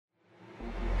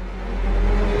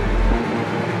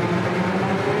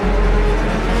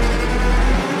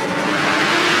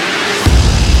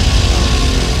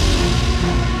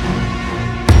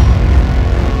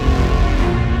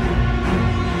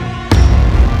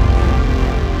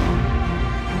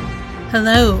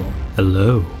Hello.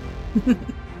 Hello.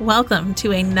 Welcome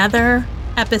to another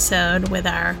episode with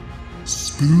our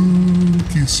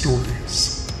Spooky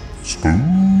Stories.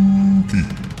 Spooky.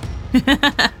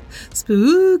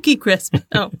 Spooky Crisp.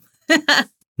 Oh.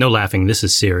 No laughing, this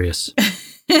is serious.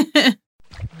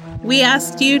 We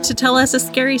asked you to tell us a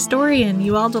scary story and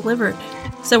you all delivered.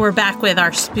 So we're back with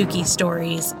our Spooky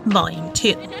Stories Volume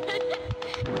 2.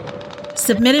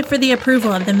 Submitted for the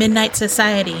approval of the Midnight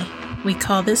Society, we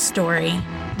call this story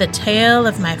The Tale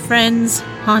of My Friend's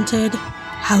Haunted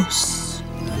House.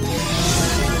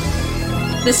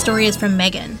 This story is from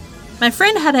Megan. My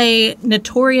friend had a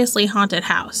notoriously haunted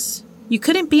house. You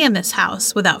couldn't be in this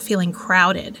house without feeling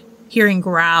crowded, hearing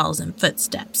growls and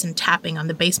footsteps and tapping on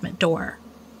the basement door.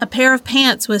 A pair of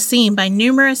pants was seen by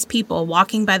numerous people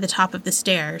walking by the top of the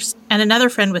stairs, and another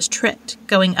friend was tripped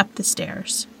going up the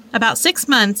stairs. About 6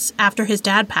 months after his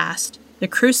dad passed, the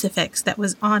crucifix that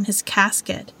was on his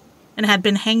casket and had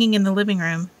been hanging in the living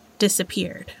room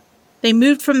disappeared. They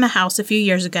moved from the house a few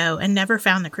years ago and never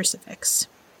found the crucifix.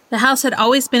 The house had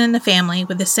always been in the family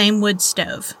with the same wood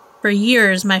stove. For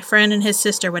years, my friend and his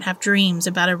sister would have dreams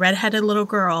about a red-headed little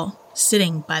girl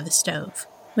sitting by the stove.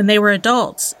 When they were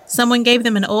adults, someone gave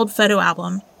them an old photo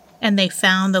album, and they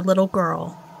found the little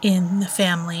girl in the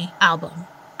family album.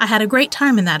 I had a great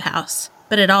time in that house,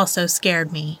 but it also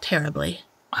scared me terribly.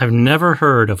 I've never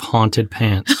heard of haunted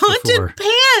pants before. Haunted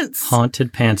pants!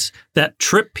 Haunted pants that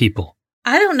trip people.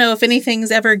 I don't know if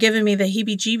anything's ever given me the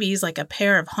heebie-jeebies like a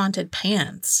pair of haunted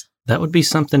pants. That would be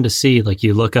something to see, like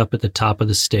you look up at the top of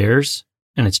the stairs,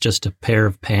 and it's just a pair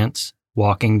of pants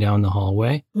walking down the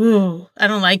hallway. Ooh, I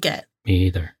don't like it. Me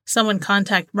either. Someone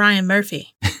contact Ryan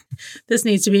Murphy. This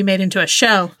needs to be made into a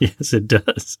show. Yes, it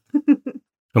does.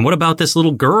 And what about this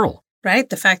little girl? Right?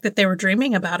 The fact that they were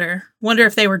dreaming about her. Wonder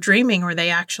if they were dreaming or they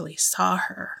actually saw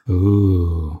her.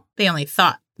 Ooh. They only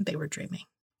thought they were dreaming.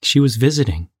 She was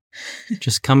visiting.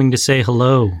 Just coming to say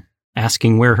hello,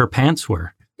 asking where her pants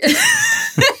were.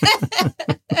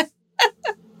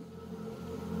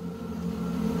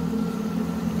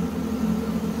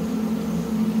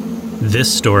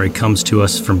 This story comes to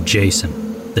us from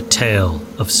Jason, the tale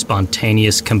of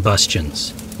spontaneous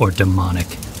combustions or demonic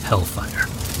hellfire.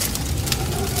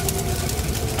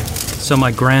 So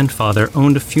my grandfather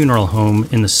owned a funeral home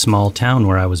in the small town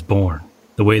where I was born.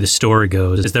 The way the story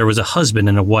goes is there was a husband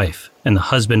and a wife, and the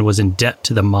husband was in debt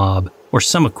to the mob or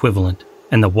some equivalent,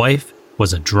 and the wife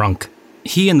was a drunk.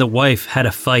 He and the wife had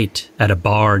a fight at a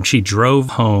bar, and she drove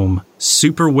home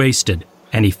super wasted,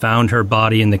 and he found her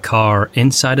body in the car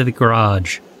inside of the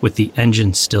garage with the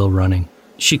engine still running.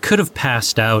 She could have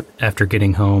passed out after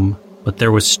getting home, but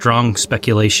there was strong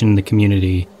speculation in the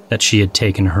community that she had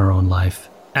taken her own life.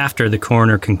 After the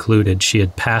coroner concluded she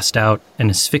had passed out and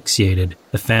asphyxiated,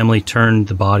 the family turned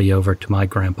the body over to my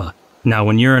grandpa. Now,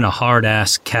 when you're in a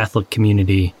hard-ass Catholic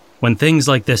community, when things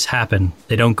like this happen,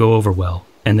 they don't go over well,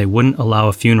 and they wouldn't allow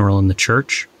a funeral in the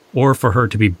church or for her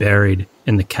to be buried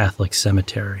in the Catholic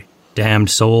cemetery. Damned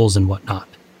souls and whatnot.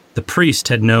 The priest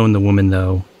had known the woman,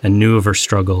 though, and knew of her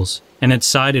struggles, and had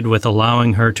sided with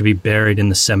allowing her to be buried in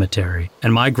the cemetery,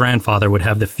 and my grandfather would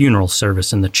have the funeral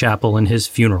service in the chapel in his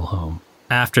funeral home.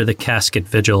 After the casket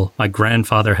vigil, my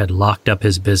grandfather had locked up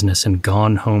his business and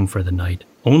gone home for the night,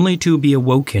 only to be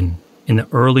awoken in the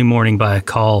early morning by a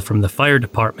call from the fire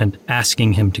department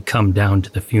asking him to come down to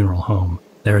the funeral home.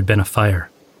 There had been a fire.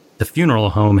 The funeral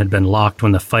home had been locked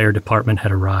when the fire department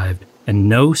had arrived, and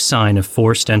no sign of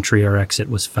forced entry or exit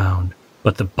was found,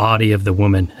 but the body of the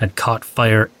woman had caught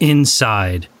fire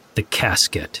inside the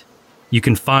casket. You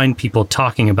can find people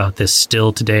talking about this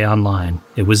still today online.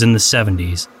 It was in the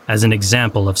 70s, as an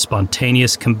example of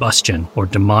spontaneous combustion or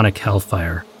demonic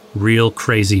hellfire. Real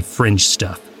crazy fringe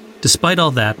stuff. Despite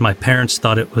all that, my parents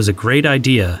thought it was a great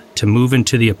idea to move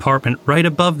into the apartment right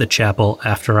above the chapel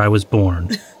after I was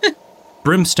born.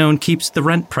 Brimstone keeps the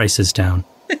rent prices down.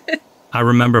 I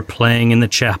remember playing in the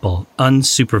chapel,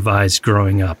 unsupervised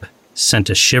growing up. Sent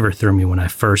a shiver through me when I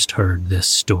first heard this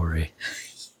story.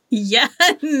 Yeah,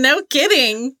 no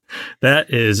kidding. That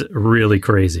is really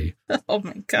crazy. Oh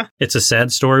my God. It's a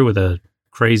sad story with a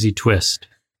crazy twist.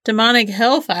 Demonic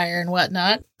hellfire and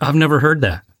whatnot. I've never heard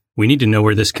that. We need to know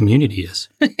where this community is.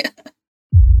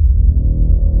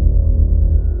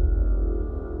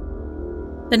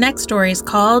 The next story is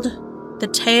called The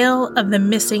Tale of the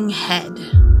Missing Head.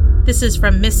 This is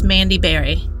from Miss Mandy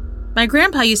Berry. My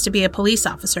grandpa used to be a police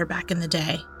officer back in the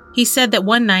day. He said that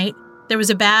one night, there was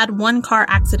a bad one-car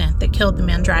accident that killed the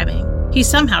man driving. He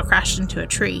somehow crashed into a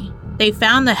tree. They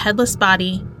found the headless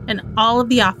body, and all of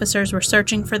the officers were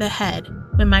searching for the head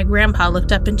when my grandpa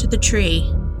looked up into the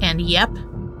tree and, yep,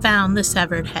 found the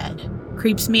severed head.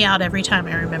 creeps me out every time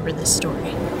I remember this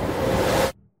story.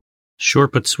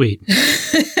 Short but sweet.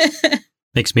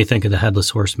 Makes me think of the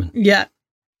Headless Horseman. Yeah.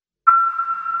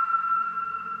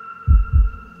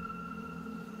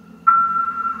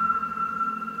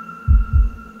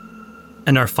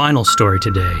 And our final story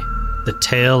today, the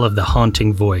tale of the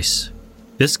haunting voice.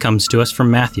 This comes to us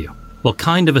from Matthew. Well,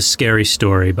 kind of a scary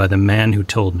story by the man who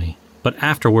told me, but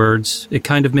afterwards, it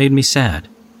kind of made me sad.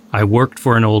 I worked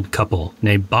for an old couple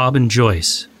named Bob and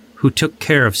Joyce, who took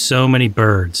care of so many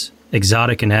birds,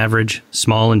 exotic and average,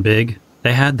 small and big.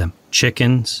 They had them.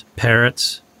 Chickens,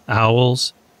 parrots,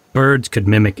 owls. Birds could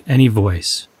mimic any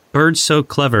voice. Birds so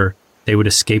clever, they would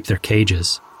escape their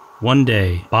cages. One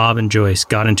day, Bob and Joyce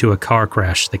got into a car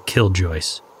crash that killed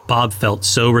Joyce. Bob felt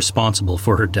so responsible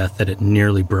for her death that it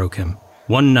nearly broke him.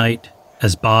 One night,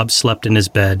 as Bob slept in his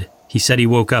bed, he said he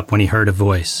woke up when he heard a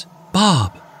voice.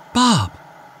 "Bob! Bob!"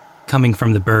 coming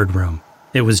from the bird room.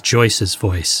 It was Joyce's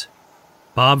voice.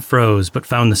 Bob froze but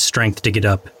found the strength to get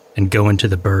up and go into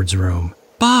the bird's room.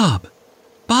 "Bob!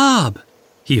 Bob!"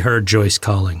 he heard Joyce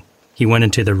calling. He went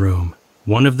into the room.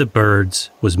 One of the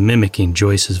birds was mimicking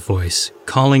Joyce's voice,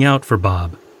 calling out for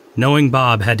Bob. Knowing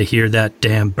Bob had to hear that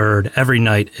damn bird every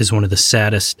night is one of the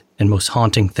saddest and most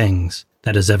haunting things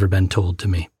that has ever been told to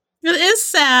me. It is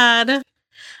sad.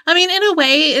 I mean, in a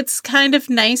way, it's kind of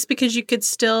nice because you could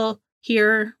still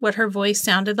hear what her voice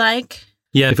sounded like.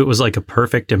 Yeah, if it was like a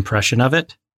perfect impression of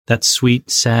it, that sweet,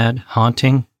 sad,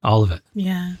 haunting, all of it.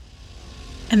 Yeah.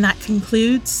 And that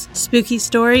concludes Spooky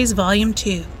Stories Volume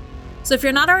 2. So if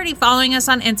you're not already following us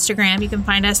on Instagram, you can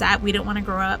find us at We Don't Want to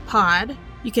Grow Up Pod.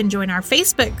 You can join our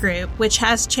Facebook group, which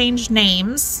has changed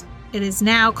names. It is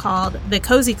now called the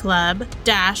Cozy Club -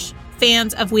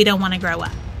 Fans of We Don't Want to Grow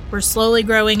Up. We're slowly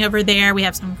growing over there. We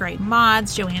have some great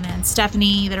mods, Joanna and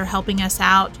Stephanie, that are helping us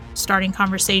out, starting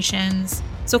conversations.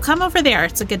 So come over there.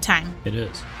 It's a good time. It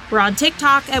is. We're on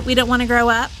TikTok at We Don't Want to Grow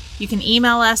Up. You can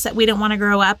email us at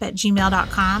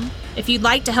wedontwannagrowup@gmail.com. If you'd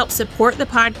like to help support the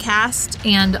podcast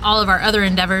and all of our other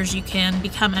endeavors, you can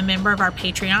become a member of our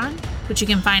Patreon, which you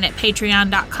can find at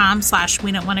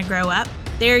patreon.com/wedontwannagrowup.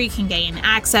 There you can gain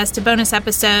access to bonus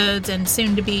episodes and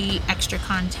soon-to-be extra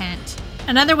content.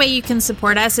 Another way you can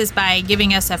support us is by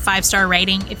giving us a 5-star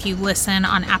rating if you listen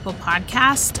on Apple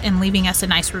Podcast and leaving us a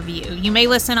nice review. You may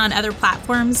listen on other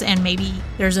platforms, and maybe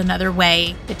there's another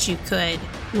way that you could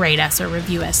rate us or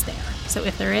review us there. So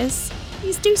if there is,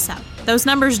 please do so. Those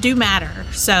numbers do matter,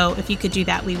 so if you could do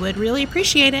that, we would really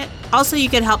appreciate it. Also, you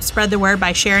could help spread the word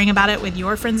by sharing about it with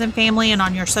your friends and family and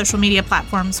on your social media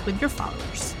platforms with your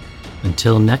followers.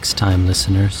 Until next time,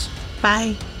 listeners.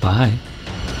 Bye. Bye.